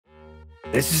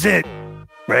This is it.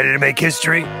 Ready to make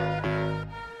history?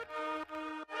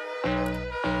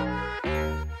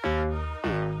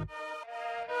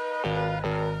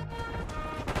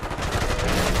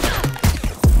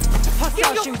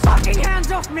 Get your fucking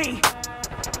hands off me!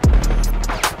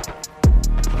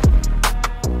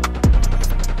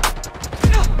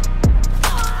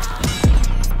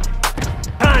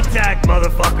 Contact,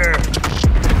 motherfucker!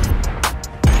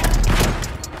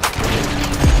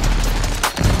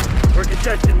 We're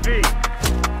contesting B.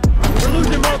 We're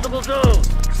losing multiple zones.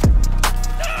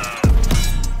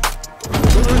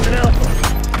 We're losing Alpha.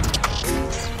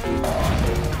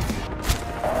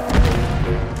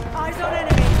 Eyes on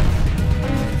enemy!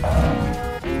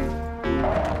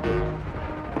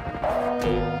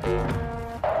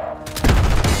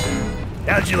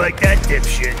 How'd you like that,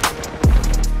 dipshit?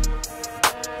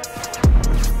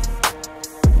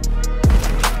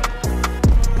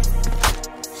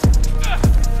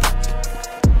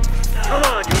 Come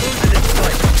on, you're losing this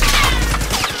fight.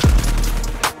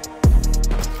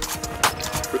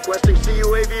 Requesting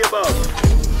CUAV above.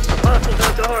 Hostiles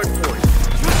at the hard point.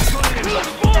 System ammo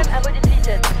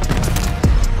depleted.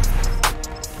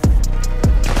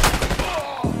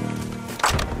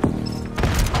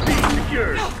 B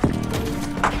secured.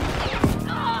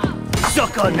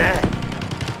 Suck on that.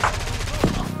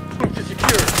 Move to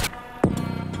secure.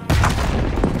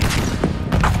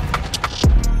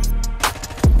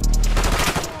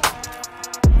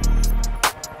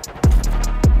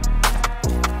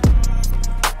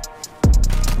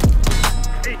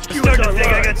 HQ is starting to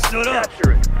think I got stood up.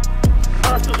 Capture it.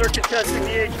 Hostiles are contesting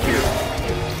the HQ.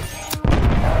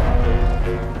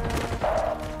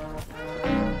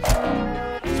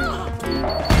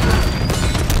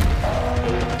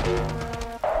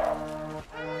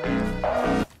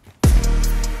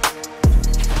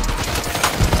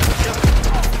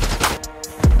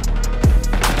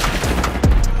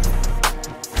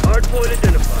 Hardpoint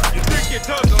identified. You think you're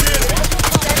tough shit?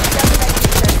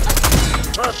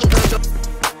 Hostiles on the...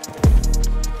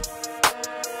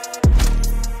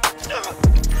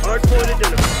 Hardpoint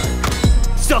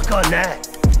identified. Suck on that.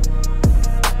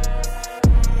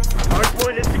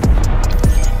 Hardpoint is secure.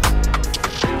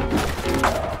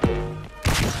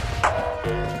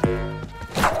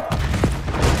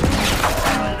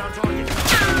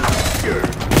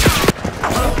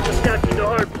 Hostiles attacking the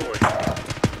hardpoint.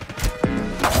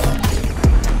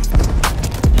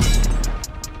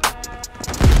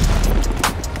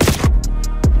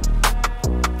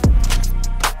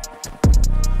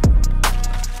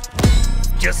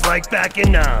 Just like back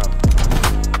in Nam.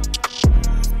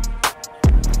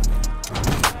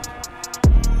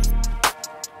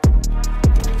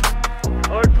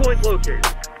 Hardpoint located.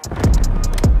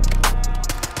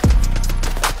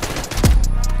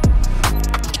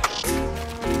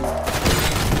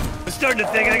 I'm starting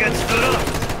to think I got stood up.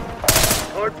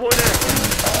 Hardpoint active.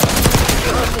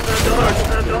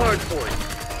 Hostiles at the hardpoint.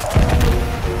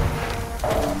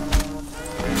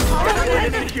 Hardpoint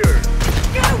is secured.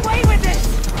 Get away with this!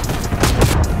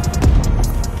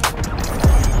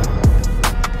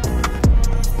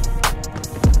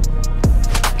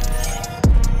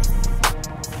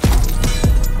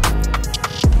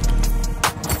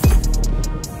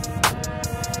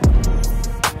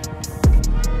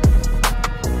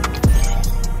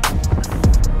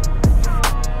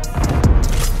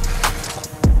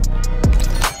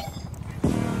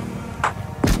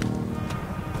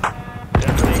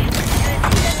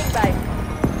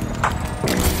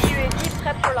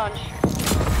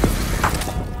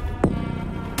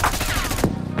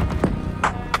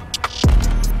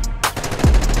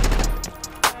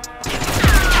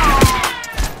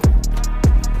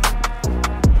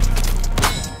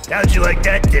 How'd you like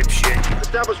that, dipshit?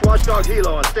 Establish watchdog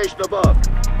helo on station above.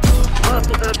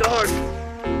 Hostiles at the hard...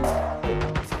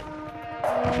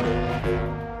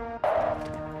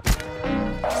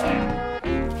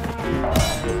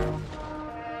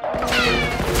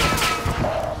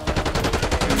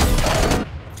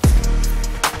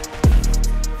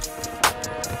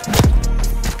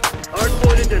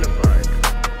 Hardpoint identified.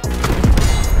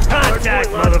 Contact,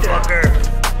 motherfucker!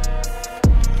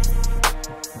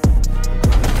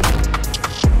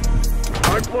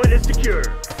 Hardpoint is secure.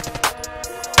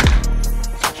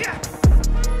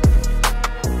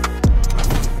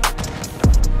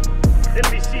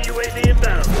 Enemy CUAV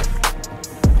inbound.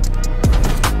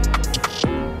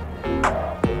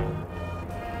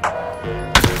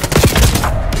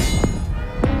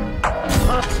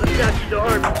 Hostiles attached to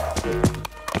hardpoint.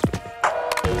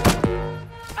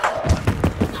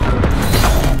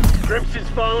 Crimson's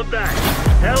falling back.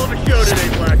 Hell of a show today,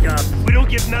 Black Ops. We don't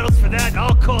get medals for that.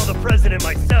 I'll call the president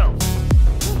myself.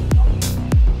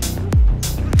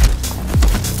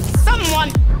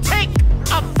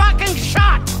 getting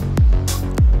shot!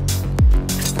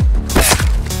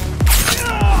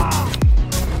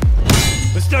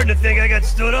 I'm starting to think I got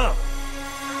stood up.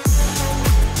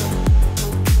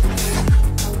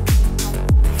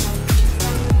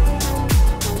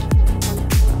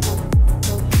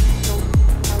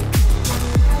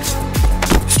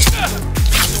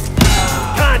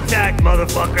 Contact,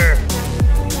 motherfucker!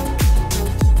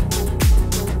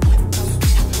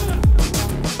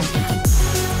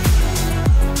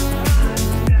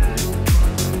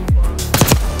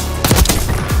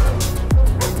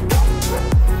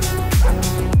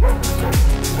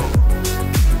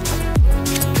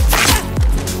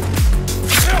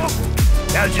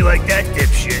 How'd you like that,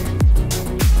 dipshit?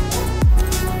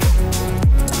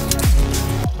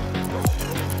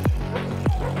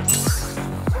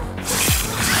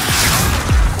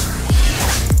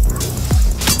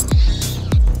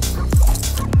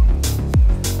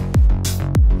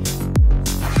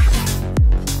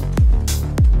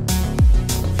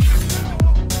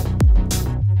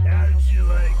 How'd you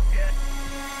like that?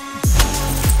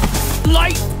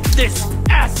 Light this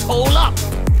asshole up!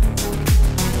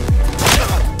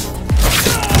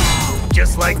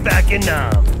 Just like back in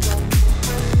Nam.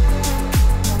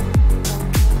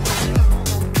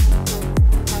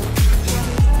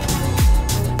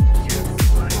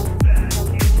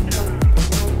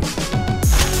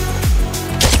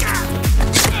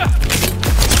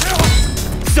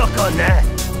 Suck on that.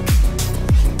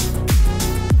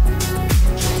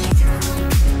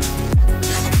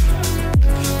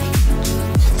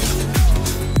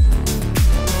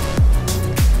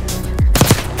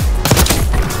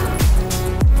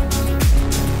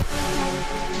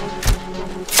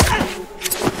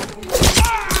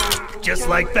 Just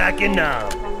like back in Nam.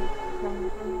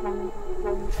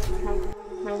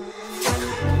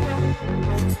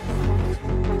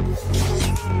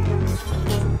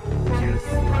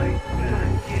 Just like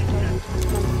back in Nam.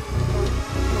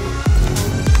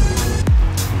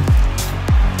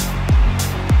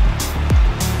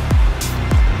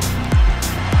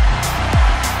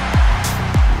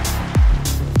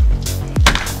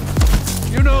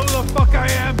 You know who the fuck I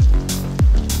am?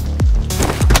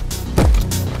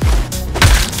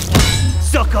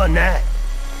 Suck on that.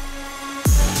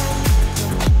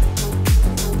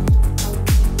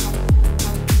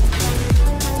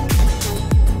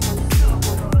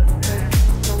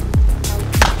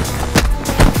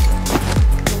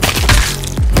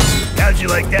 How'd you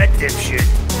like that, dipshit?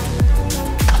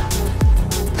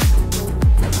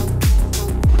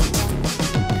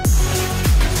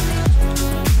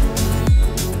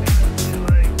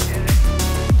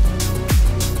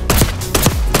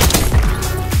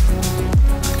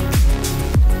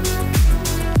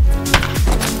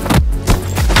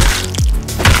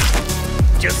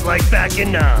 Just like back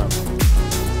in Nam.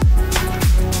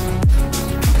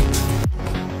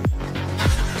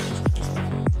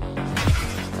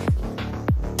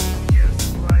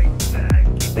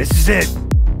 This is it.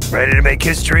 Ready to make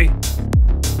history?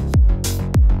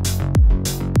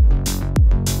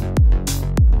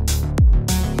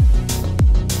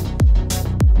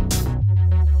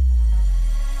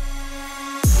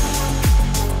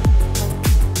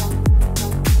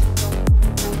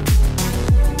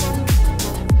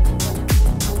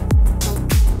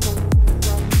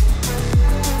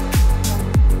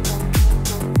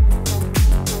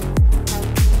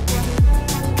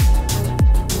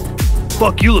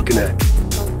 Fuck you looking at?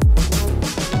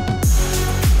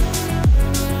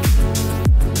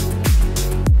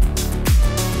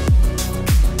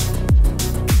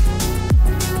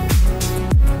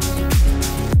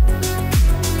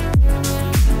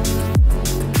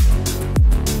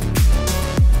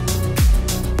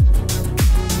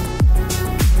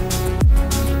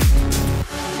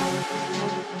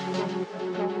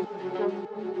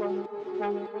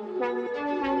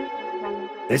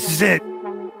 This is it.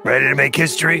 Ready to make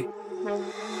history?